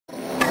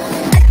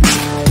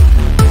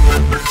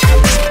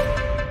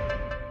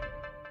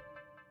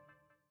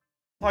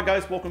Hi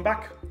guys, welcome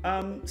back.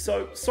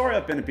 Sorry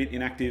I've been a bit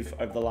inactive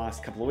over the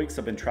last couple of weeks.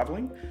 I've been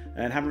traveling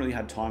and haven't really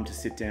had time to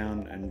sit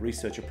down and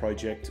research a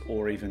project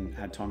or even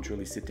had time to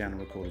really sit down and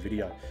record a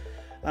video.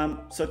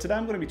 So today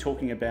I'm going to be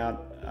talking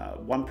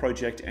about one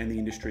project and the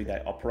industry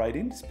they operate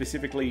in,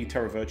 specifically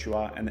Terra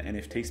Virtua and the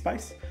NFT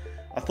space.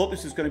 I thought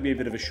this was going to be a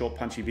bit of a short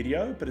punchy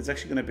video, but it's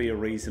actually going to be a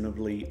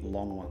reasonably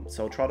long one.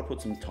 So I'll try to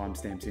put some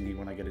timestamps in here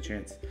when I get a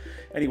chance.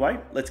 Anyway,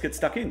 let's get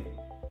stuck in.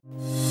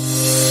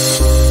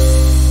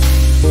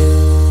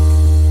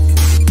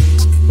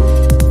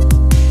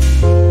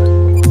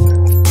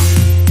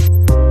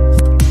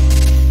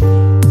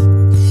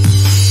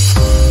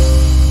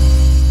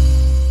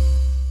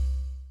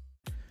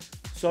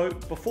 So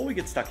before we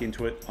get stuck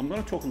into it, I'm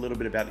going to talk a little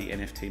bit about the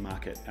NFT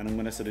market, and I'm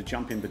going to sort of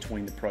jump in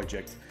between the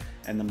project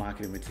and the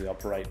market in which they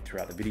operate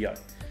throughout the video.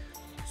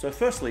 So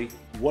firstly,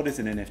 what is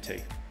an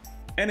NFT?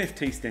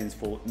 NFT stands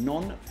for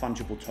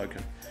non-fungible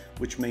token,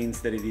 which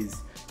means that it is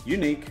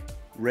unique,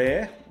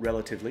 rare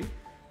relatively,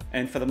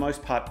 and for the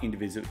most part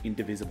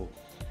indivisible.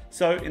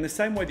 So in the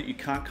same way that you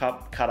can't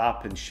cut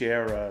up and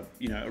share a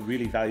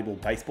really valuable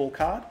baseball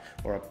card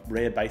or a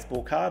rare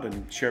baseball card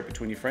and share it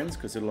between your friends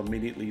because it'll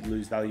immediately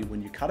lose value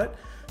when you cut it,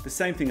 the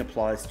same thing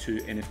applies to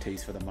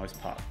NFTs for the most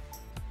part.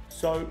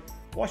 So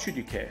why should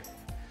you care?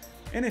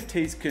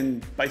 NFTs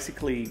can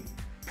basically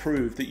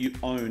prove that you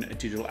own a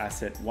digital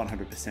asset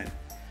 100%.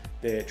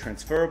 They're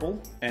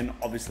transferable and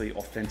obviously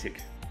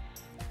authentic.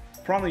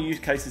 Primary use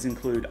cases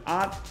include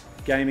art,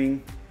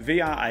 gaming,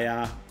 VR,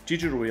 AR,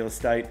 digital real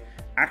estate,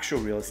 actual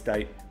real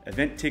estate,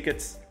 event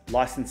tickets,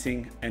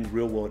 licensing, and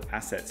real-world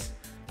assets.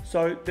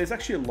 So there's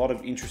actually a lot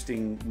of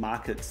interesting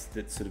markets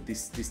that sort of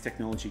this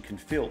technology can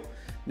fill.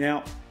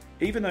 Now,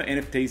 even though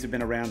NFTs have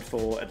been around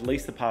for at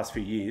least the past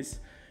few years,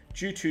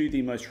 due to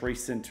the most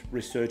recent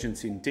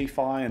resurgence in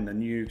DeFi and the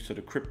new sort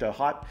of crypto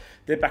hype,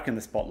 they're back in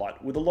the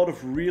spotlight with a lot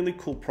of really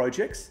cool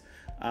projects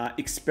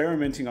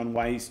experimenting on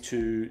ways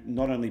to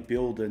not only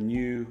build a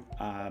new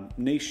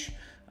niche,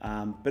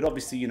 but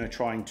obviously,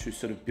 trying to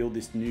sort of build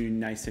this new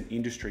nascent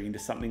industry into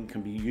something that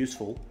can be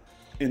useful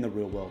in the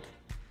real world.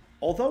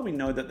 Although we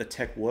know that the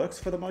tech works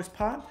for the most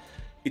part,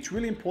 it's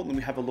really important that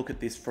we have a look at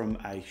this from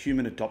a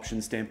human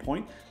adoption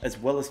standpoint, as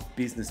well as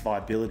business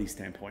viability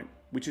standpoint,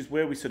 which is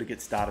where we sort of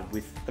get started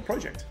with the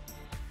project.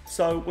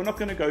 So we're not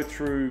going to go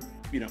through,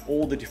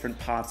 all the different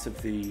parts of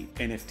the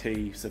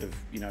NFT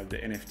the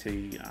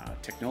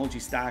NFT technology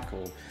stack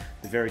or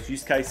the various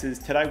use cases.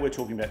 Today we're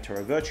talking about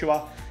Terra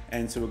Virtua,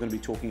 and so we're going to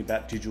be talking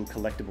about digital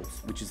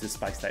collectibles, which is the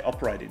space they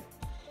operate in.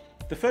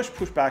 The first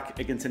pushback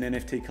against an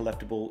NFT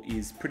collectible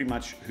is pretty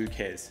much who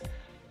cares?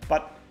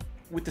 But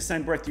with the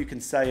same breath, you can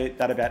say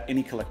that about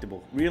any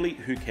collectible. Really,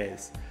 who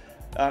cares?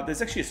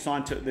 There's actually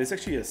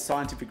a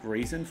scientific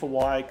reason for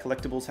why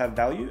collectibles have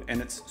value,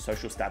 and it's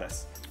social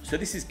status. So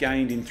this is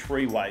gained in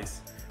three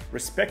ways: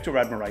 respect or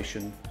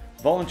admiration,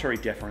 voluntary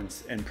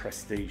deference, and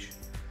prestige.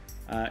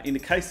 In the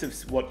case of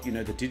what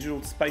the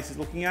digital space is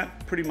looking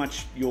at, pretty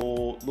much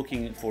you're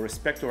looking for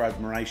respect or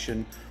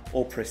admiration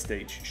or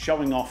prestige,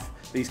 showing off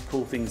these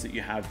cool things that you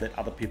have that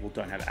other people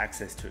don't have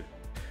access to.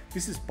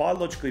 This is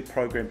biologically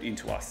programmed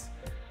into us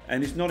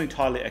and is not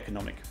entirely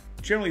economic.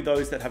 Generally,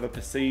 those that have a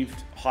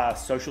perceived higher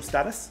social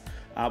status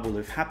will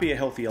live happier,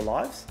 healthier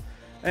lives.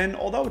 And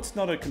although it's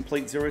not a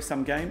complete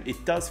zero-sum game,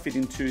 it does fit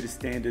into the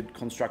standard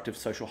constructive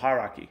social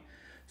hierarchy.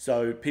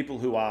 So people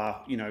who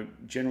are,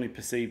 generally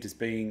perceived as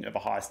being of a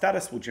higher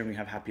status will generally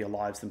have happier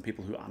lives than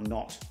people who are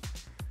not.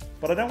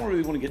 But I don't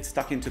really want to get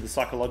stuck into the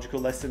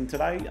psychological lesson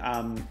today.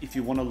 If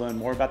you want to learn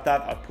more about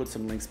that, I've put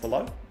some links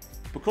below.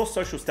 Because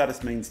social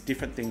status means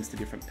different things to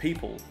different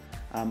people,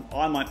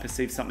 I might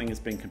perceive something as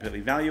being completely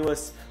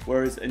valueless,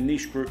 whereas a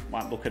niche group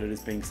might look at it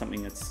as being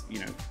something that's,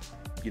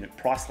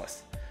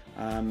 priceless.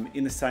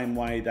 In the same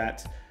way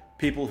that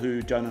people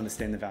who don't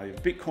understand the value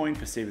of Bitcoin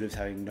perceive it as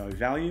having no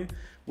value,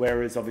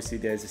 whereas obviously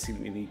there's a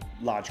significantly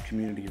large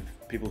community of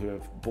people who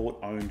have bought,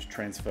 owned,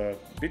 transfer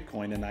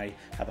Bitcoin, and they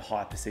have a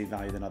higher perceived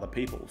value than other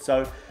people.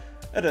 So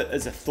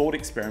as a thought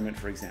experiment,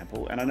 for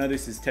example, and I know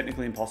this is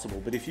technically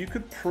impossible, but if you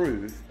could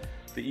prove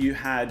that you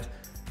had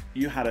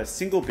a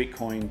single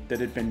Bitcoin that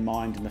had been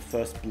mined in the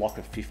first block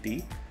of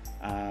 50,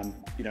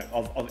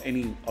 of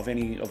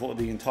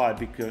the entire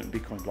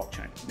Bitcoin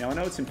blockchain. Now I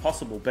know it's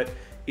impossible, but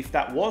if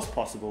that was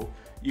possible,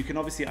 you can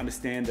obviously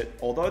understand that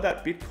although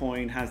that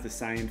Bitcoin has the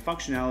same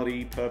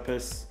functionality,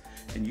 purpose,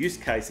 and use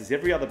case as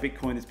every other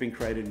Bitcoin that's been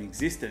created in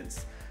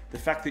existence, the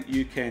fact that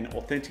you can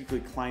authentically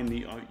claim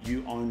that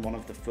you own one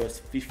of the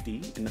first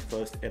 50 in the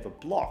first ever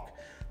block,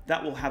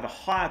 that will have a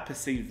higher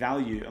perceived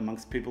value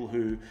amongst people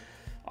who,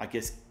 I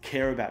guess,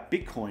 care about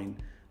Bitcoin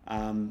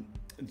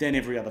than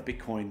every other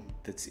Bitcoin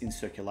that's in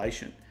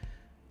circulation.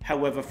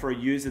 However, for a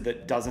user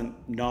that doesn't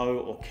know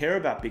or care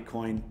about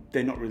Bitcoin,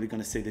 they're not really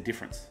going to see the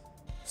difference.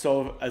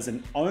 So as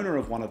an owner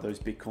of one of those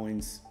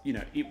Bitcoins,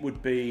 it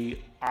would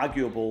be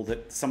arguable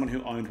that someone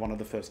who owned one of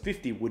the first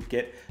 50 would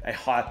get a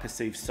higher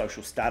perceived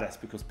social status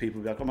because people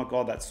would be like, oh my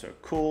God, that's so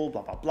cool,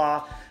 blah, blah,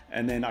 blah.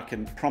 And then I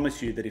can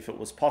promise you that if it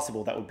was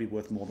possible, that would be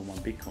worth more than one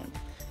Bitcoin.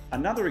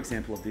 Another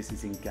example of this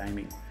is in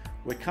gaming,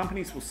 where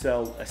companies will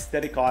sell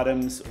aesthetic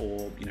items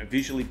or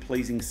visually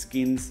pleasing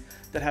skins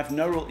that have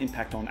no real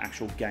impact on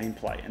actual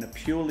gameplay and are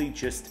purely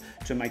just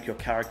to make your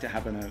character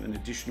have an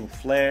additional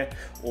flair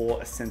or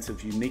a sense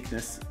of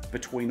uniqueness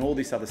between all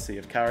this other sea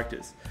of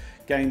characters.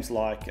 Games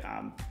like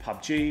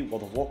PUBG,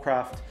 World of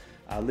Warcraft,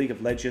 League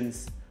of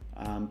Legends,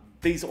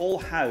 these all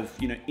have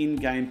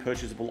in-game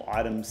purchasable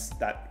items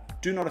that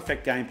do not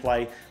affect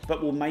gameplay,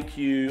 but will make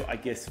you, I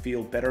guess,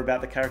 feel better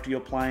about the character you're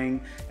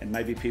playing, and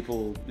maybe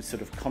people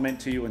sort of comment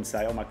to you and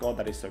say, oh my god,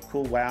 that is so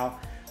cool, wow.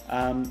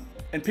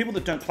 And people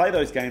that don't play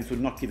those games would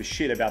not give a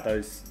shit about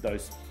those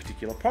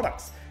particular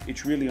products.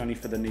 It's really only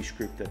for the niche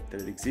group that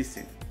it exists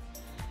in.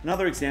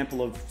 Another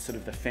example of sort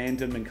of the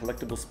fandom and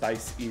collectible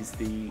space is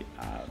the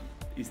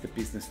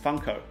business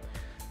Funko.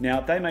 Now,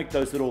 they make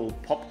those little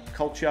pop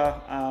culture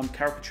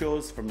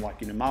caricatures from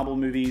like Marvel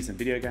movies and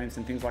video games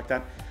and things like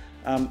that.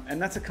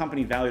 And that's a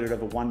company valued at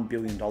over $1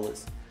 billion.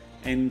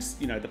 And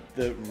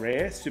the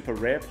rare, super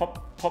rare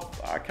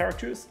pop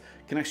characters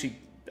can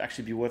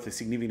actually be worth a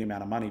significant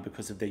amount of money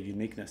because of their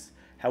uniqueness.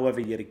 However,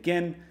 yet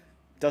again,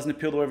 doesn't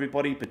appeal to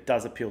everybody, but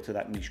does appeal to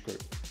that niche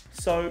group.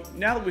 So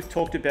now that we've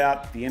talked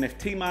about the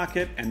NFT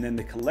market and then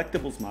the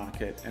collectibles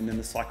market and then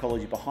the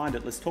psychology behind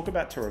it, let's talk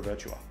about Terra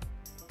Virtua.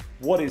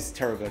 What is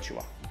Terra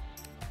Virtua?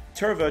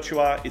 Terra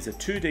Virtua is a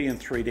 2D and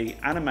 3D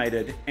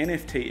animated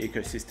NFT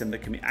ecosystem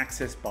that can be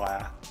accessed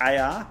via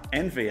AR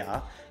and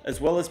VR, as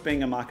well as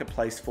being a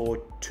marketplace for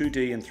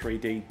 2D and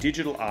 3D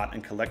digital art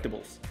and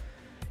collectibles.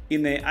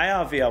 In their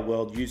AR/VR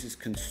world, users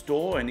can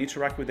store and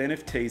interact with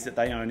NFTs that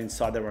they own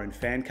inside their own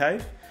fan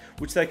cave,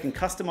 which they can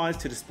customize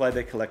to display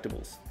their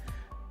collectibles.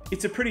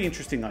 It's a pretty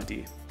interesting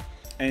idea.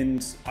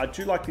 And I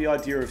do like the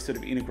idea of sort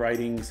of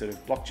integrating sort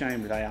of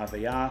blockchain with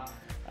AR/VR,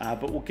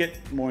 but we'll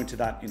get more into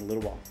that in a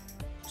little while.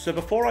 So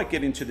before I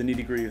get into the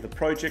nitty-gritty of the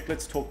project,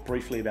 let's talk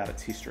briefly about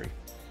its history.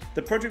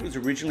 The project was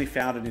originally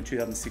founded in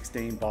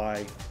 2016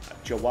 by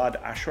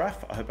Jawad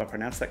Ashraf, I hope I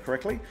pronounced that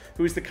correctly,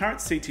 who is the current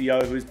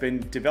CTO who has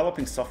been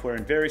developing software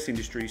in various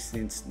industries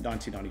since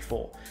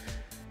 1994.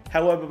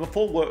 However,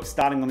 before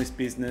starting on this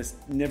business,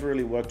 never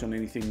really worked on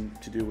anything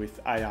to do with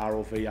AR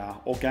or VR,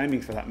 or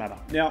gaming for that matter.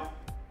 Now,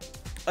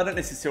 I don't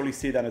necessarily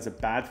see that as a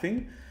bad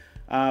thing,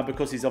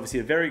 because he's obviously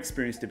a very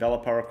experienced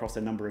developer across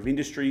a number of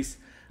industries.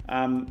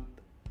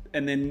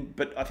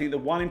 But I think the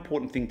one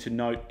important thing to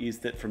note is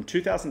that from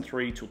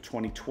 2003 till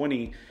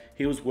 2020,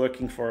 he was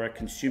working for a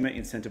consumer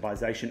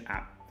incentivization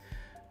app,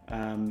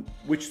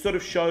 which sort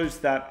of shows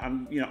that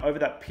over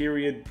that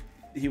period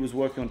he was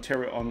working on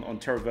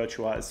Terra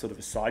Virtua as sort of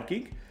a side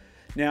gig.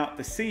 Now,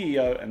 the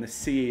CEO and the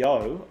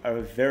CEO are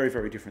a very,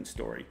 very different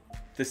story.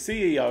 The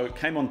CEO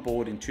came on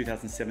board in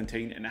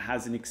 2017 and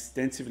has an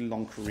extensively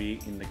long career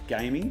in the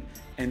gaming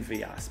and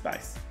VR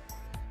space.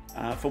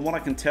 From what I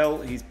can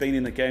tell, he's been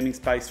in the gaming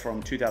space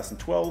from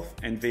 2012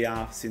 and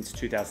VR since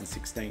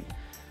 2016,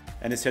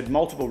 and has had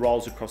multiple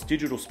roles across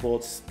digital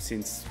sports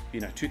since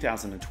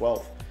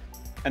 2012.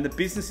 And the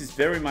business is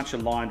very much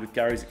aligned with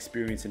Gary's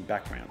experience and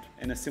background,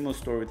 and a similar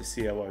story with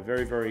the COO,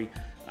 very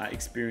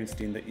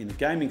experienced in the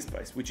gaming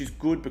space, which is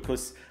good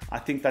because I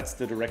think that's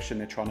the direction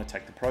they're trying to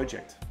take the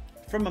project.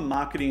 From a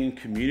marketing and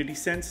community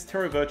sense,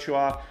 Terra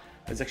Virtua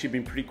has actually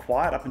been pretty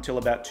quiet up until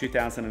about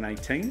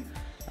 2018.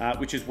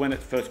 Which is when it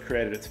first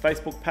created its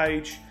Facebook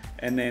page,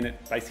 and then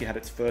it basically had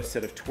its first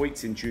set of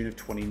tweets in June of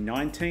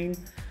 2019.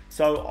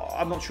 So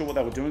I'm not sure what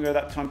they were doing over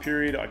that time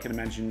period. I can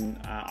imagine,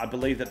 I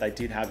believe that they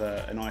did have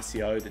an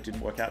ICO that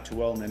didn't work out too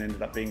well and then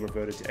ended up being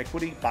reverted to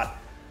equity, but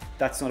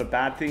that's not a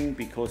bad thing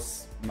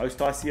because most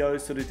ICOs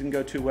sort of didn't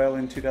go too well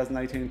in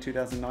 2018 and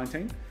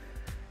 2019.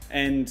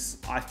 And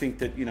I think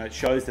that, it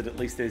shows that at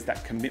least there's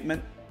that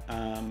commitment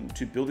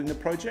to building the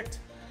project,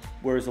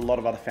 whereas a lot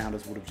of other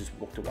founders would have just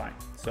walked away.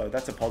 So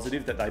that's a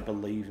positive that they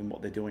believe in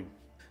what they're doing.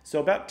 So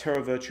about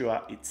Terra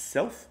Virtua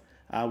itself,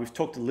 we've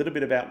talked a little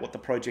bit about what the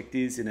project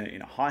is in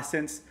a high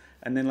sense,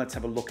 and then let's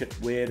have a look at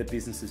where the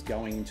business is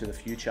going into the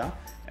future,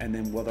 and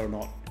then whether or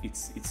not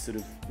it's sort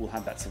of will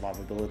have that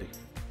survivability.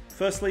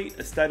 Firstly,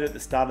 as stated at the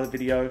start of the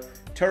video,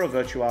 Terra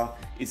Virtua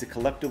is a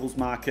collectibles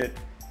market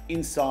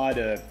inside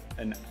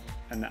an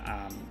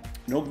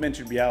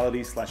augmented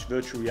reality /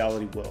 virtual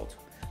reality world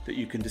that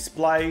you can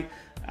display,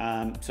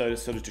 so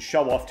sort of to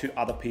show off to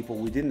other people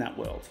within that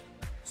world.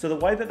 So the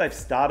way that they've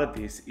started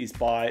this is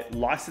by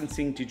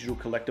licensing digital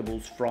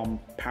collectibles from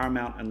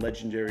Paramount and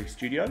Legendary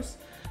Studios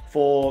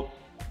for,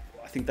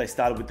 I think they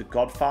started with The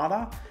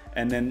Godfather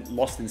and then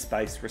Lost in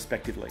Space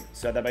respectively.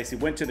 So they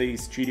basically went to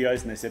these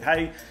studios and they said,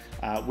 hey,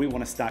 we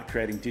want to start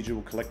creating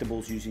digital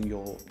collectibles using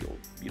your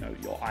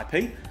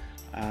IP.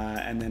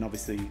 And then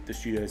obviously the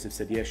studios have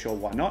said, yeah, sure,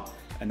 why not?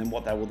 And then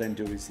what they will then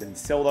do is then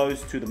sell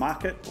those to the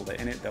market, or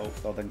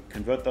they'll then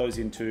convert those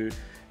into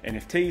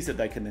NFTs that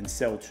they can then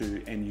sell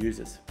to end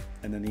users.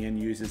 And then the end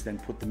users then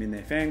put them in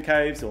their fan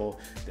caves or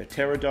their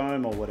Terra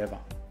Dome or whatever.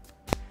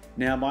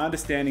 Now, my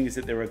understanding is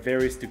that there are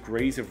various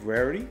degrees of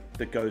rarity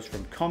that goes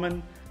from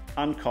common,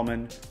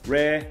 uncommon,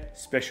 rare,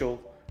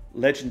 special,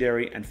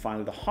 legendary, and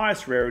finally the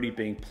highest rarity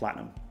being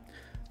platinum.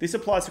 This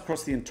applies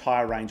across the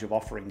entire range of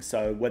offerings.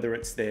 So whether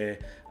it's their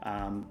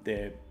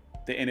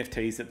the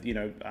NFTs that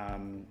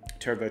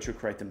Terra Virtua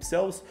create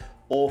themselves,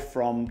 or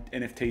from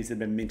NFTs that have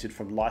been minted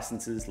from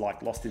licenses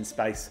like Lost in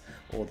Space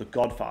or The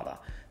Godfather.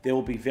 There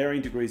will be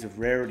varying degrees of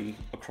rarity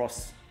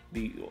across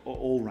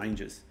all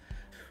ranges.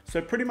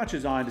 So pretty much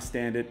as I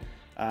understand it,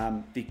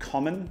 the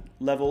common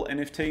level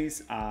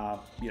NFTs are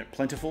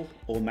plentiful,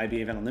 or maybe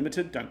even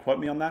unlimited. Don't quote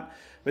me on that,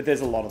 but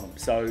there's a lot of them.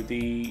 So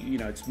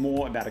it's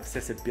more about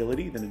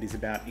accessibility than it is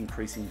about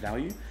increasing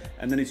value.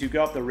 And then as you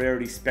go up the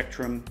rarity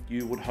spectrum,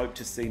 you would hope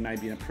to see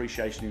maybe an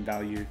appreciation in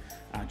value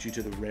due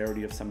to the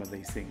rarity of some of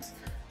these things.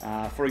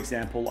 For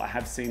example, I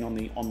have seen on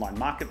the online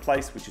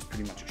marketplace, which is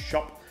pretty much a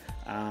shop,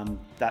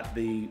 that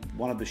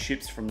one of the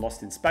ships from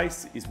Lost in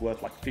Space is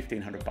worth like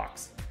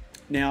 $1,500.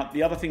 Now,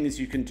 the other thing is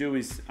you can do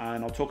is,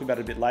 and I'll talk about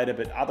it a bit later,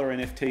 but other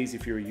NFTs,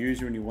 if you're a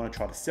user and you want to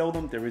try to sell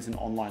them, there is an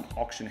online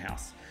auction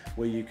house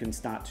where you can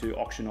start to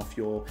auction off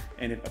your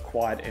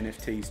acquired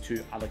NFTs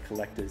to other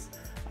collectors,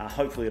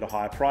 hopefully at a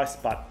higher price,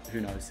 but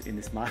who knows in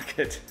this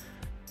market.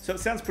 So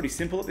it sounds pretty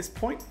simple at this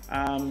point,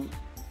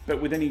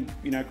 but with any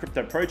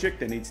crypto project,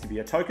 there needs to be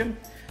a token,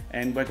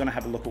 and we're going to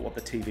have a look at what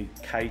the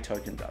TVK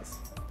token does.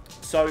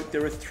 So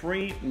there are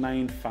three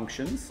main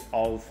functions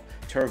of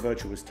Terra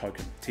Virtua's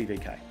token,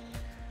 TVK.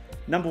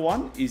 Number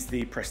one is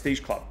the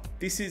Prestige Club.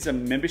 This is a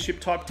membership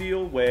type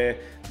deal where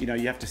you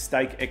have to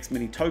stake X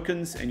many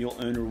tokens and you'll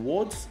earn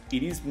rewards.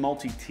 It is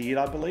multi-tiered,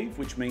 I believe,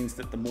 which means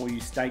that the more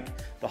you stake,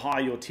 the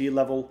higher your tier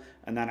level,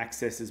 and that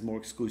accesses more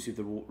exclusive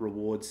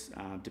rewards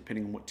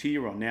depending on what tier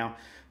you're on. Now,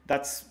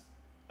 that's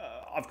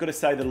I've got to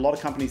say that a lot of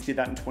companies did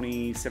that in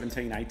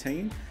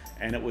 2017-18,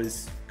 and it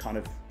was kind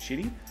of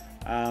shitty.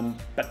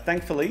 But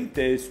thankfully,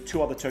 there's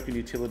two other token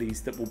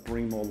utilities that will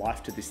bring more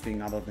life to this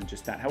thing other than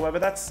just that. However,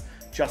 that's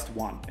just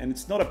one, and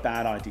it's not a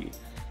bad idea.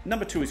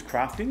 Number two is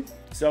crafting.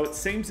 So it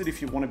seems that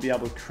if you want to be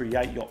able to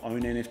create your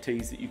own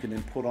NFTs that you can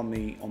then put on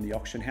the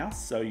auction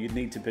house, so you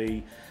need to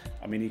be,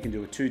 you can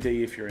do a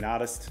 2D if you're an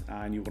artist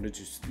and you want to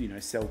just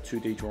sell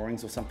 2D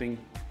drawings or something.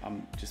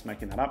 I'm just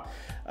making that up.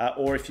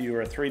 Or if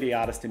you're a 3D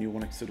artist and you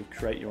want to sort of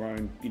create your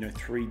own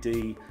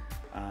 3D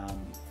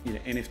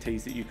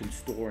NFTs that you can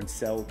store and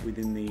sell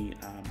within the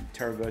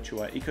Terra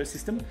Virtua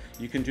ecosystem,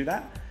 you can do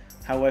that.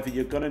 However,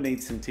 you're going to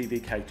need some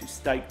TVK to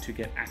stake to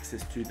get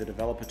access to the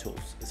developer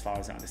tools, as far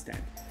as I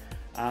understand.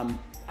 I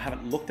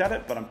haven't looked at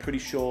it, but I'm pretty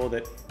sure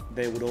that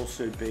there would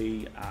also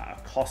be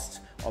a cost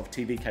of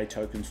TVK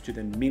tokens to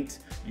then mint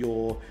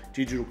your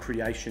digital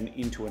creation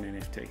into an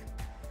NFT.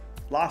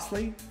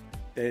 Lastly,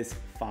 there's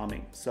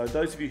farming. So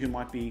those of you who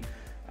might be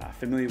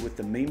familiar with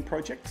the meme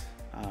project,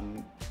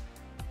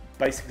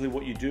 basically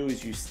what you do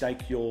is you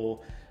stake your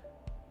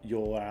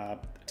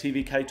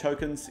TVK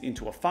tokens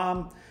into a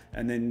farm,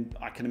 and then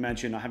I can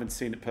imagine, I haven't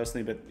seen it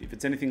personally, but if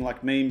it's anything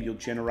like meme, you'll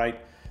generate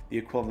the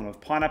equivalent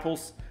of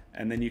pineapples,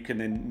 and then you can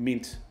then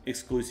mint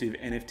exclusive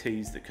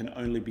NFTs that can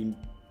only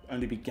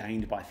be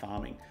gained by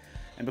farming.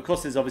 And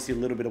because there's obviously a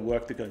little bit of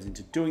work that goes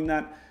into doing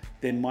that,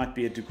 there might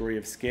be a degree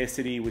of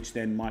scarcity, which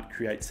then might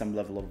create some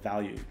level of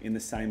value in the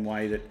same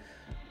way that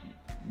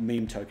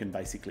meme token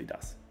basically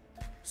does.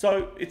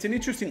 So it's an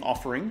interesting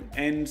offering,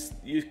 and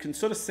you can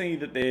sort of see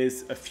that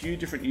there's a few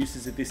different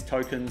uses of these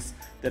tokens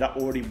that are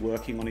already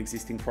working on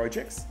existing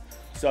projects.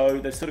 So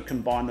they've sort of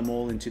combined them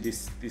all into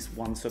this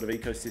one sort of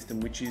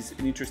ecosystem, which is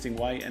an interesting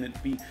way, and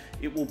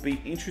it will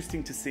be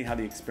interesting to see how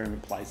the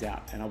experiment plays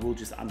out. And I will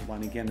just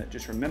underline again that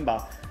just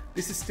remember,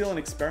 this is still an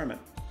experiment.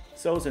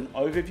 So as an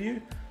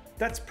overview,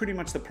 that's pretty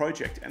much the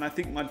project. And I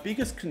think my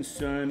biggest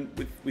concern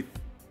with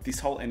this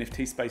whole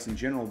NFT space in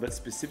general, but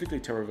specifically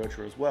Terra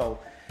Virtua as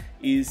well,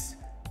 is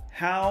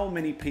how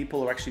many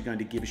people are actually going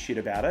to give a shit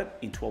about it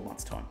in 12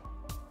 months' time.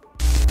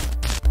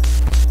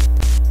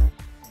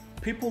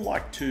 People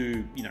like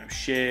to,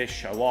 share,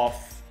 show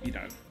off,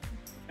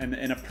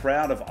 and are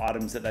proud of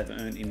items that they've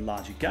earned in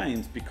larger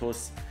games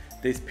because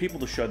there's people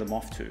to show them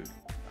off to.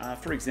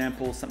 For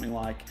example, something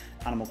like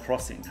Animal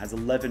Crossing has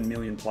 11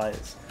 million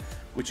players,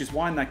 which is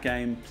why in that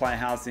game player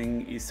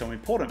housing is so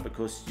important,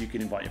 because you can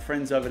invite your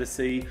friends over to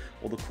see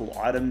all the cool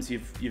items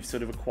you've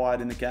sort of acquired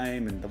in the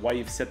game, and the way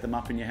you've set them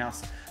up in your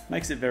house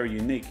makes it very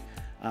unique.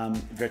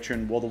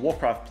 Veteran World of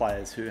Warcraft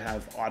players who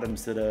have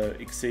items that are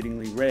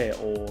exceedingly rare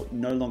or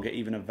no longer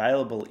even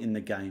available in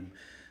the game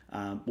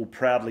will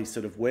proudly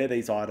sort of wear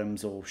these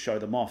items or show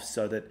them off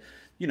so that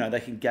they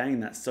can gain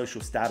that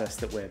social status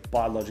that we're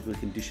biologically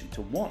conditioned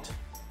to want.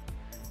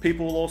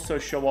 People will also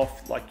show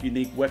off like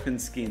unique weapon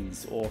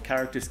skins or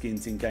character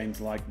skins in games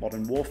like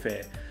Modern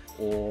Warfare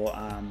or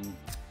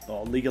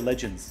League of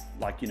Legends,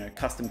 like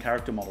custom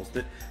character models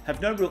that have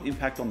no real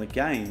impact on the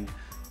game,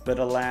 but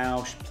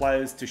allow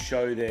players to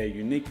show their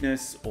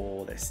uniqueness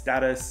or their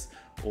status,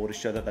 or to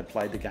show that they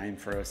played the game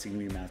for a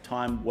significant amount of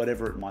time,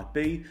 whatever it might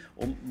be,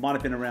 or might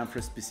have been around for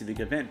a specific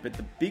event. But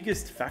the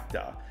biggest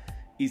factor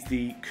is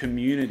the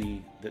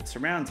community that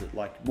surrounds it.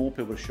 Like, more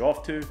people to show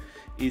off to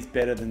is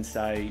better than,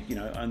 say,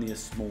 only a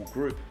small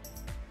group.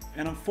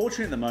 And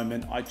unfortunately at the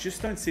moment, I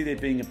just don't see there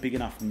being a big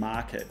enough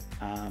market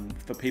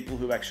for people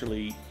who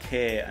actually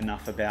care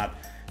enough about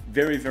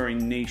very, very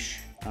niche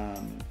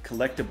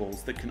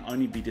collectibles that can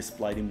only be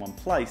displayed in one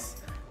place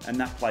and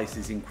that place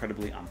is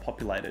incredibly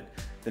unpopulated.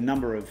 The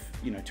number of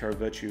Terra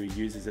Virtua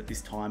users at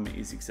this time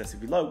is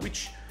excessively low,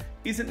 which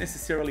isn't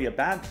necessarily a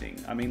bad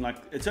thing. I mean, like,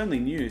 it's only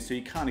new, so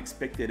you can't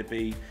expect there to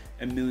be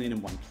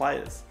 1,000,001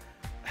 players.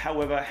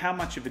 However, how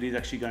much of it is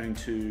actually going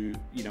to,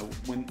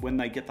 when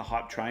they get the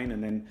hype train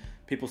and then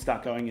people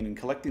start going in and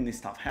collecting this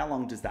stuff, how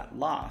long does that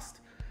last?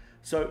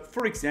 So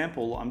for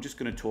example, I'm just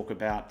going to talk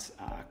about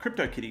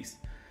Cryptokitties.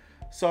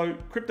 So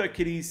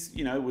Cryptokitties,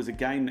 was a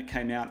game that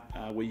came out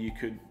where you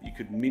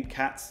could mint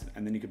cats,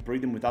 and then you could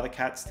breed them with other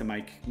cats to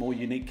make more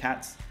unique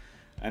cats.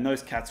 And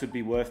those cats would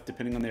be worth,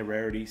 depending on their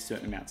rarity,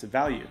 certain amounts of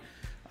value.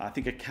 I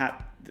think a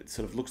cat that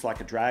sort of looks like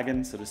a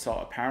dragon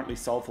apparently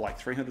sold for like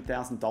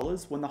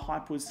 $300,000 when the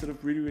hype was sort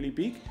of really, really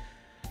big.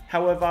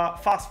 However,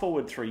 fast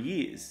forward 3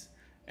 years,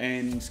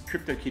 and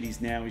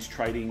Cryptokitties now is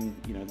trading,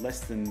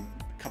 less than a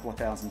couple of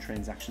thousand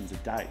transactions a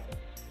day.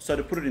 So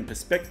to put it in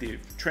perspective,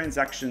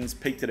 transactions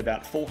peaked at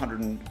about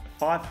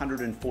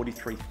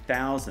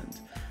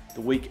 543,000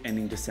 the week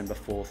ending December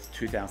 4th,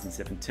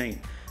 2017,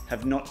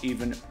 have not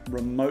even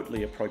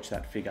remotely approached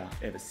that figure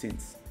ever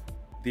since.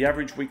 The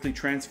average weekly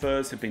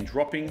transfers have been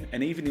dropping,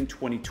 and even in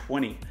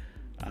 2020,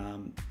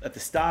 at the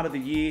start of the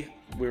year,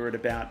 we were at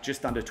about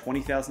just under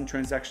 20,000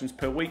 transactions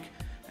per week,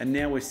 and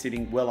now we're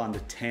sitting well under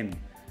 10.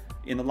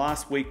 In the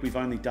last week, we've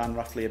only done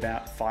roughly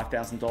about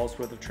 $5,000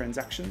 worth of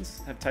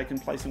transactions have taken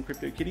place on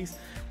Cryptokitties,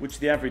 which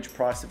the average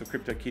price of a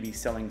Cryptokitty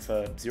selling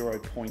for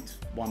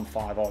 0.15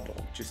 odd, or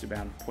just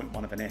about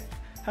 0.1 of an F.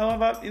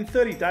 However, in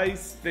 30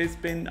 days, there's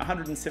been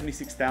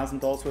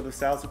 $176,000 worth of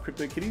sales of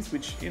Cryptokitties,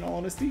 which, in all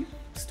honesty,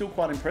 is still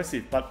quite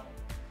impressive. But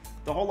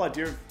the whole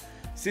idea of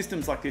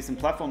systems like this and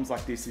platforms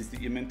like this is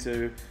that you're meant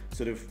to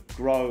sort of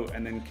grow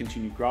and then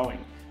continue growing,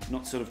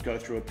 not sort of go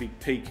through a big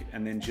peak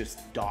and then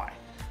just die.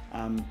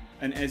 And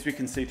as we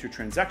can see through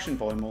transaction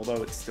volume,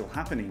 although it's still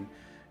happening,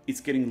 it's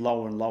getting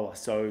lower and lower.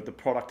 So the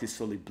product is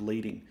slowly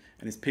bleeding.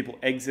 And as people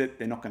exit,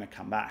 they're not going to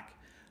come back.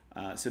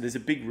 So there's a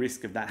big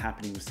risk of that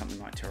happening with something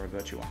like Terra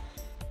Virtua.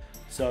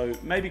 So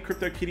maybe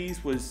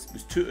Cryptokitties was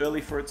too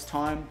early for its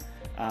time,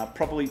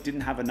 probably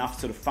didn't have enough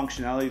sort of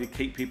functionality to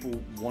keep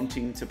people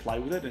wanting to play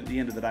with it. At the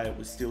end of the day, it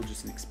was still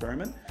just an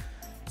experiment.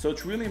 So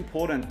it's really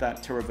important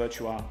that Terra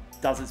Virtua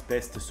does its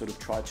best to sort of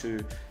try to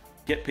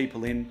get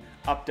people in,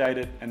 update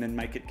it, and then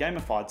make it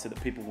gamified so that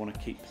people want to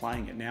keep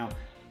playing it. Now,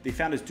 the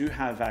founders do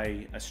have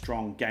a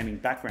strong gaming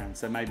background,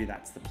 so maybe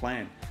that's the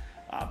plan.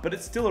 But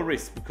it's still a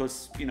risk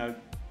because,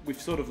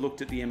 we've sort of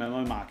looked at the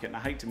MMO market, and I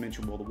hate to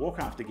mention World of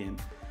Warcraft again,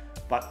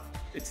 but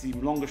it's the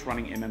longest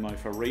running MMO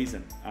for a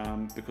reason,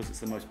 because it's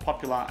the most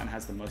popular and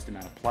has the most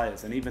amount of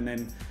players. And even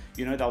then,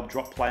 they'll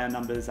drop player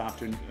numbers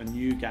after a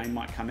new game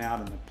might come out,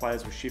 and the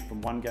players will shift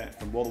from one game,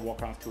 from World of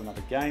Warcraft to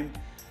another game.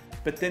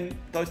 But then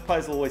those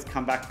players will always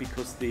come back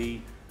because the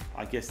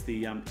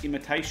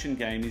imitation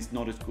game is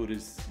not as good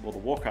as World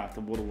of Warcraft,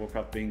 and World of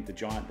Warcraft, being the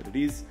giant that it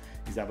is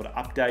able to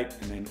update,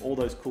 and then all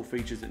those cool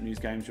features that new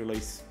games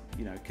release,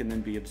 can then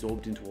be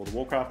absorbed into World of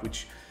Warcraft,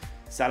 which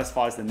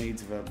satisfies the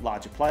needs of a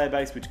larger player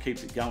base, which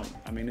keeps it going.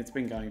 I mean, it's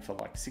been going for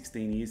like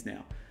 16 years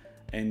now,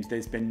 and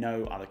there's been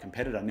no other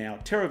competitor. Now,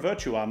 Terra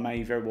Virtua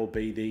may very well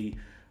be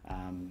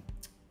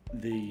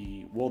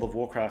the World of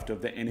Warcraft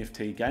of the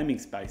NFT gaming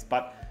space,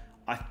 but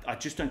I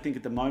just don't think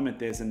at the moment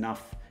there's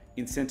enough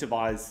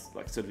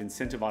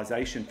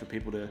incentivization for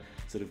people to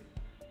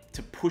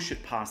to push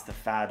it past the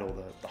fad or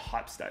the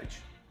hype stage.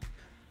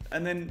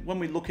 And then when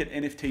we look at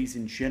NFTs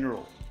in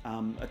general,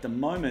 at the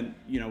moment,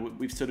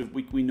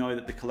 we know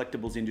that the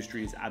collectibles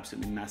industry is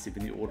absolutely massive,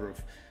 in the order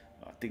of,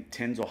 I think,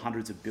 tens or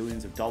hundreds of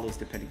billions of dollars,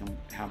 depending on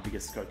how big a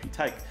scope you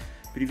take.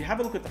 But if you have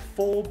a look at the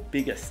 4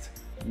 biggest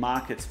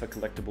markets for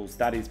collectibles,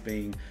 that is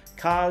being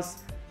cars,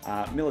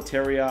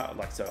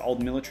 militaria, so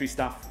old military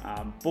stuff,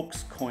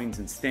 books, coins,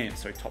 and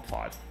stamps, so top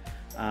 5.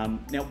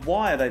 Now,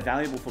 why are they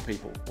valuable for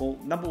people? Well,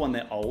 number one,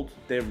 they're old,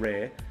 they're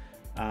rare.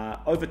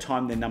 Over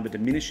time, their number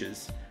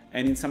diminishes,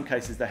 and in some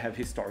cases, they have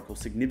historical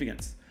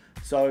significance.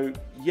 So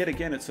yet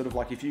again, it's sort of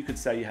like if you could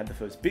say you had the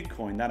first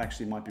Bitcoin, that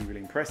actually might be really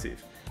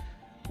impressive.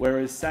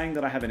 Whereas saying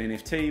that I have an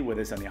NFT where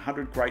there's only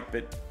 100, great,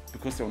 but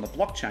because they're on the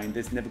blockchain,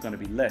 there's never going to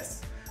be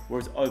less.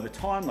 Whereas over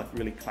time, like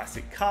really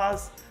classic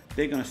cars,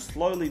 they're going to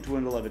slowly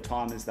dwindle over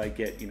time as they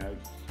get,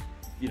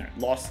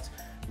 lost,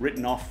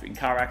 written off in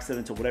car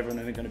accidents or whatever, and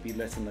then they're going to be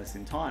less and less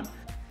in time.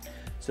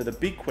 So the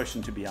big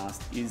question to be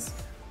asked is,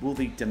 will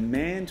the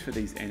demand for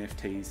these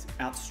NFTs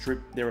outstrip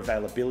their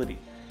availability?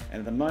 And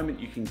at the moment,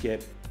 you can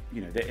get,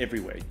 they're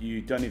everywhere.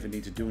 You don't even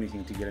need to do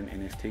anything to get an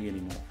NFT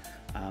anymore.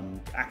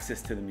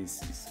 Access to them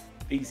is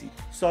easy.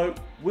 So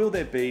will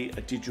there be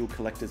a digital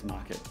collector's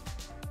market?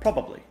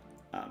 Probably.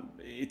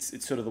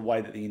 It's sort of the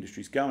way that the industry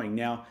is going.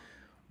 Now,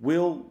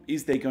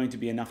 is there going to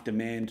be enough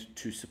demand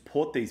to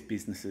support these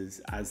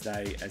businesses as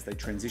they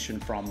transition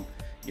from,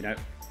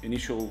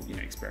 initial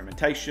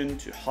experimentation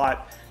to hype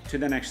to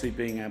then actually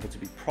being able to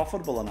be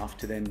profitable enough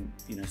to then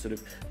sort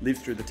of live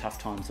through the tough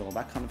times and all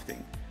that kind of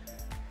thing?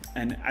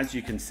 And as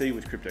you can see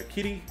with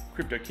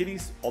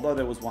CryptoKitties, although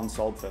there was one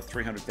sold for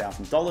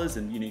 $300,000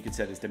 and you could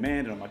say there's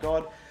demand and oh my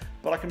God,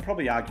 but I can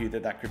probably argue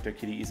that that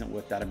CryptoKitty isn't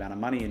worth that amount of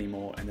money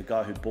anymore, and the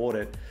guy who bought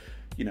it,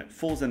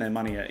 fools and their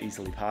money are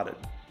easily parted.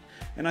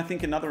 And I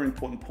think another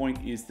important point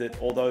is that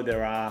although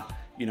there are,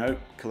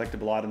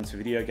 collectible items for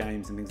video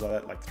games and things like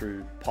that, like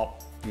through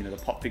Pop,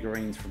 the Pop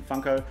figurines from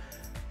Funko,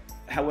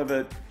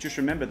 however, just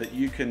remember that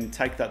you can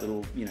take that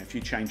little, if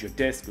you change your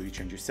desk or you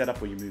change your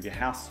setup or you move your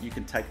house, you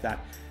can take that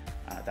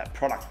that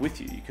product with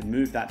you. You can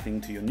move that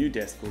thing to your new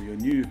desk or your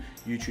new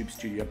YouTube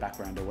studio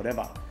background or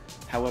whatever.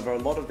 However, a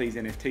lot of these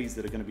NFTs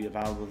that are going to be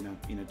available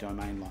in a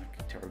domain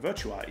like Terra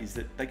Virtua is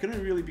that they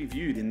couldn't really be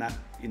viewed in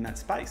that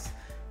space.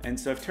 And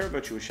so if Terra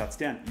Virtua shuts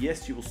down,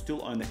 yes, you will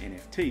still own the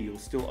NFT. You'll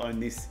still own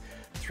this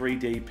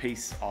 3D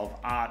piece of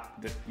art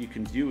that you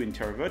can view in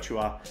Terra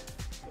Virtua.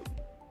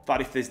 But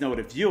if there's nowhere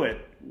to view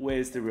it,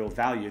 where's the real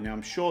value? Now,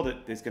 I'm sure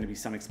that there's going to be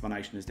some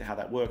explanation as to how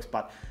that works,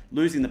 but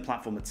losing the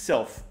platform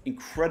itself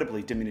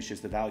incredibly diminishes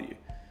the value.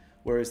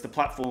 Whereas the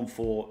platform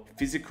for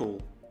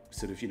physical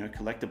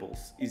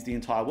collectibles is the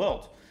entire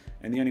world.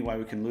 And the only way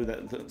we can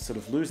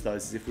lose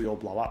those is if we all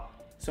blow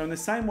up. So in the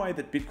same way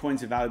that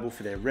Bitcoins are valuable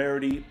for their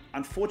rarity,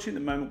 unfortunately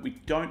at the moment we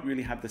don't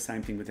really have the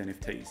same thing with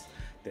NFTs.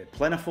 They're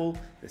plentiful,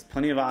 there's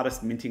plenty of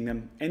artists minting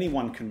them,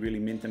 anyone can really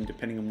mint them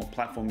depending on what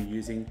platform you're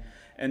using,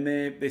 and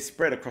they're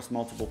spread across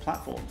multiple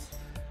platforms.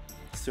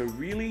 So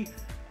really,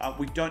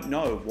 we don't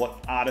know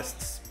what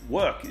artists'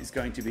 work is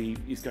going to be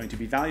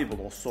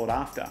valuable or sought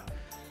after.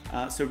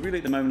 So really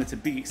at the moment it's a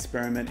big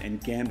experiment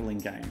and gambling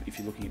game if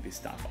you're looking at this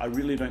stuff. I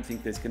really don't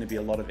think there's going to be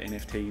a lot of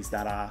NFTs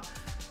that are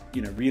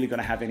really going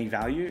to have any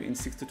value in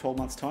 6 to 12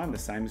 months time, the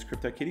same as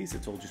CryptoKitties.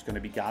 It's all just going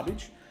to be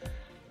garbage.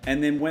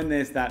 And then when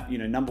there's that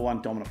number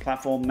one dominant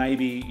platform,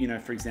 maybe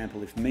for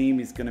example, if meme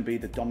is going to be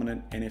the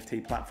dominant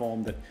NFT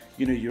platform, that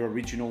your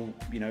original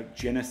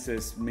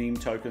Genesis meme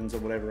tokens or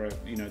whatever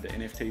the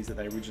NFTs that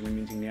they're originally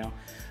minting now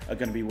are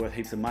going to be worth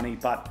heaps of money.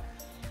 But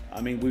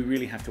I mean, we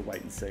really have to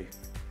wait and see.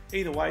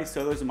 Either way,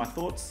 so those are my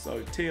thoughts.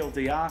 So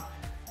TLDR,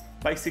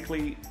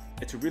 basically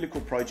it's a really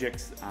cool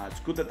project. It's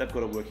good that they've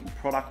got a working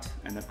product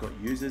and they've got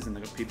users and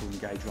they've got people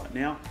engaged right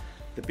now.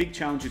 The big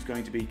challenge is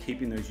going to be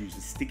keeping those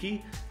users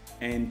sticky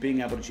and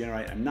being able to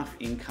generate enough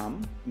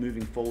income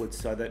moving forward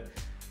so that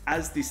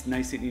as this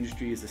nascent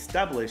industry is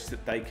established,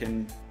 that they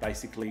can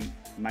basically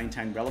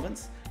maintain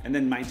relevance and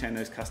then maintain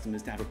those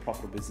customers to have a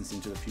profitable business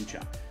into the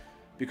future.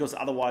 Because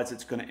otherwise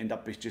it's going to end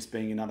up just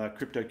being another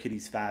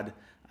CryptoKitties fad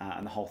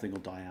and the whole thing will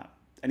die out.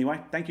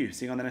 Anyway, thank you.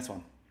 See you on the next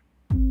one.